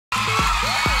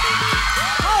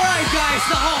guys,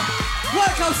 nako!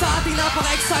 Welcome sa ating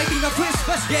napaka-exciting na quiz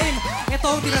bus game. Ito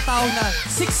ang tinatawag na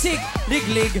Siksik,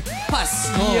 Liglig,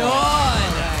 Pasko. Yun!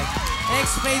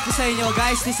 Explain ko sa inyo,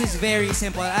 guys, this is very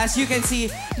simple. As you can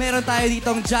see, meron tayo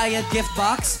ditong giant gift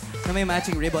box na may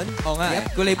matching ribbon. Oo nga, Yep.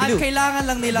 kulay blue. At kailangan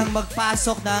lang nilang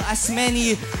magpasok ng as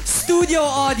many studio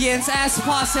audience as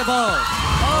possible.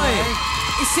 Oy!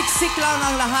 Isiksik lang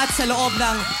ang lahat sa loob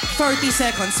ng 30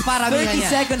 seconds. Paramihan 30 yan.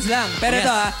 seconds lang. Pero Yes.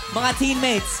 ito mga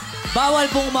teammates, bawal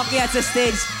pong umakyat sa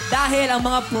stage dahil ang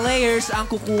mga players ang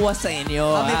kukuha sa inyo.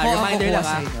 Kami po ang Reminder kukuha lang,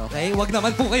 sa inyo. Okay? Huwag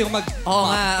naman po kayong Oo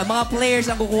nga, ang mga players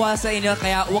ang kukuha sa inyo,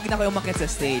 kaya huwag na kayong umakyat sa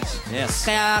stage. Yes.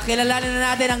 Kaya kilalanin na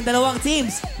natin ang dalawang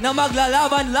teams na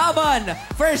maglalaban-laban.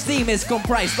 First team is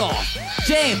comprised of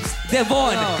James,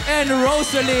 Devon, and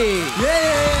Rosalie.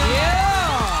 Yeah!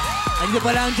 Ano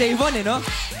pala ang Javon, eh, no?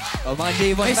 O, mga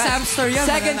Javon May fans. Samster yan.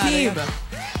 Second mananalo team. yan.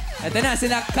 Ito na,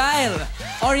 sila Kyle,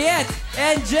 Auriette,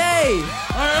 and Jay.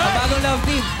 Alright. Ang bagong love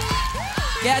team.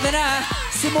 Kaya ito na,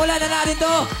 simulan na natin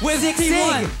to with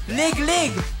Siksik,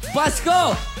 Liglig,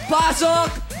 Pasko,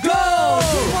 Pasok, Go!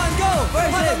 Team 1, go!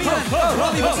 First team, go!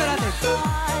 Robbie, buksan natin.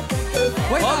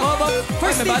 Wait lang.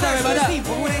 First team, first team.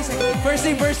 Huwag muna yung second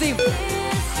team. First team.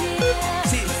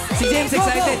 Si James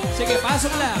excited. Sige,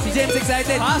 pasok lang. Si James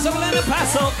excited. Pasok lang na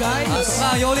pasok, guys. Pasok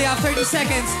na. You only have 30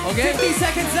 seconds. Okay. 50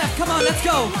 seconds left. Come on, let's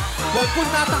go. Huwag pong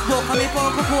tatakbo. Kami po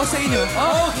ang kukuha sa inyo.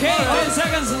 Okay, 10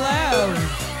 seconds left.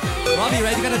 Robbie,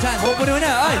 ready ka na dyan. Open mo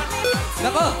na. Ay!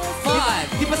 Nako!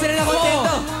 5. Di pa sila na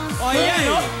kontento. O, yan,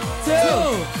 no?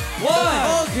 2,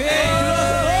 1. Okay.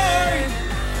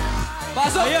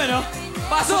 Pasok! Ayan, no?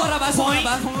 Pasok na ba?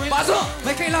 Pasok!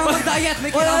 May kailangan mag-diet. May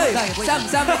kailangan mag-diet. Wait. Sam,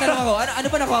 may tanong ako. Ano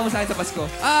ba nakuha mo sa akin sa Pasko?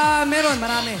 Meron.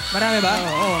 Marami. Marami ba?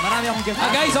 Oo, marami akong gift.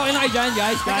 Guys, okay na kayo dyan,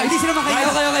 guys. Hindi sila makain.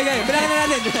 Okay. Bilangin na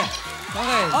natin.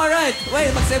 Okay. Alright.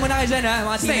 Wait, mag-stay muna kayo dyan, ha?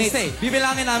 Mga teammates. Stay.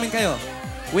 Bibilangin namin kayo.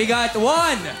 We got 1,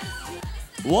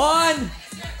 2,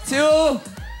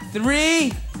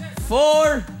 3,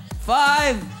 4,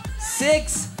 5,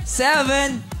 6,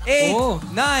 7, 8,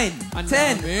 9,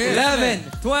 10,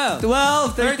 11, 12,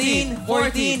 13,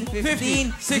 14,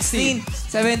 15, 16,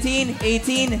 17,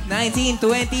 18, 19,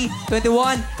 20,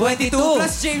 21, 22.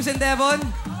 Plus James and Devon.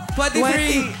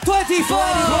 23, 24!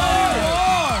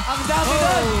 Ang dami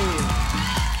doon!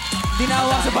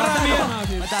 Dinawa sa Marami yan.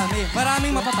 Madami.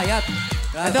 Maraming mapapayat.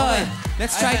 Ito, Okay.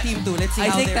 Let's try team 2. Let's see I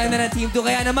how think they're time na ng team 2.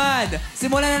 Kaya naman,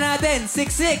 simulan na natin.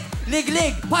 Siksik,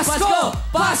 Liglig, Pasko,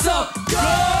 Pasok, Go!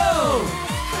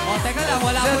 O, teka lang.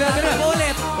 Wala po natin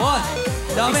ulit.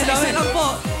 Dami. Isa lang po.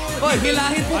 Oy,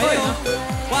 Hilahin po kayo.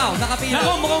 Wow, nakapila.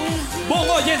 Nako, mukhang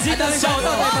bongo, Gen Z.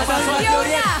 Shoutout.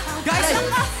 Guys!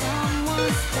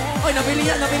 Oy, napili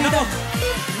daw.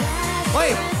 Oy,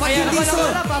 pag Ayan, hindi ako.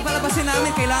 sumara, papalabasin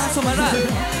namin. Kailangan sumara.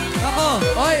 Ako.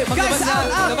 Oy, maglabas Guys, na.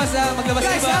 out. Maglabas na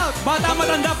Guys, iba. out. Bata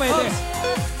matanda, pwede.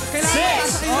 Kailangan 6.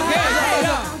 pasok yung Okay, lahat. okay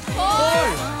lang.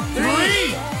 4,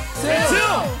 3,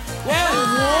 2, 1.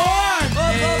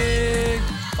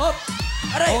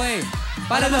 Aray! Okay.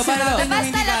 Paano Palabasin to? natin yung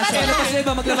hindi kasya.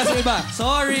 Maglabas na iba.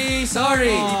 Sorry.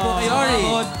 Hindi po kayo Sorry.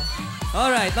 makakot.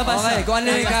 Alright, labas na. Okay, kung ano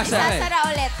yung kasya. Sasara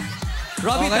ulit.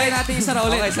 Robbie, try natin yung sara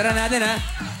ulit. Okay, sara natin, ha?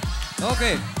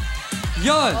 Okay.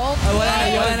 Yun. Wala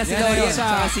na si Yan na Lori. yun.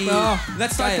 Saka si...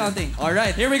 Let's start Kyle. counting.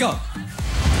 Alright. Here we go.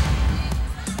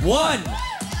 1,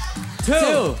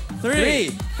 2,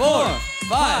 3, 4,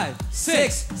 5,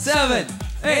 6, 7,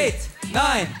 8,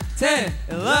 9, 10,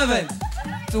 11,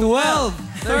 12,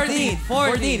 13,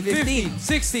 14, 15,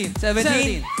 16,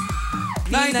 17,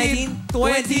 19,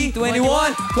 20, 21, 22,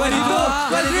 23,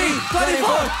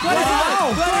 24,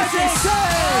 25, 26!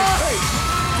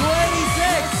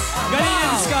 26! Galing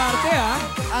yung diskarte, ha?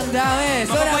 Ang dami.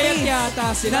 So that Mapapayat means, yata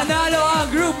sila. nanalo ang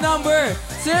group number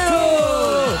 0!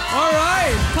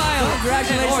 Alright. Kyle.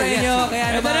 Congratulations sa inyo. Kaya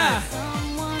Ito naman. na.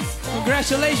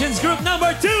 Congratulations, group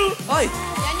number 2. Oy, Yan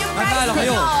yung Nanalo prize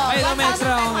kayo. nyo. Ay, may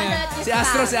extra ako ngayon. 1,500 si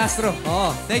Astro, si Astro.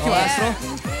 Oh, thank you, Astro.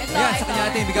 Ito, Yan, sa kanya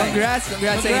natin ibigay. Congrats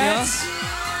sa inyo.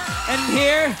 And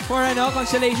here for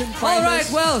consolation prizes. Alright,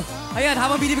 well, ayan,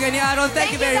 habang binibigay ni Aaron,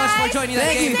 thank you very much for joining us.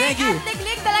 Thank you.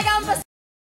 Tiglig talaga ang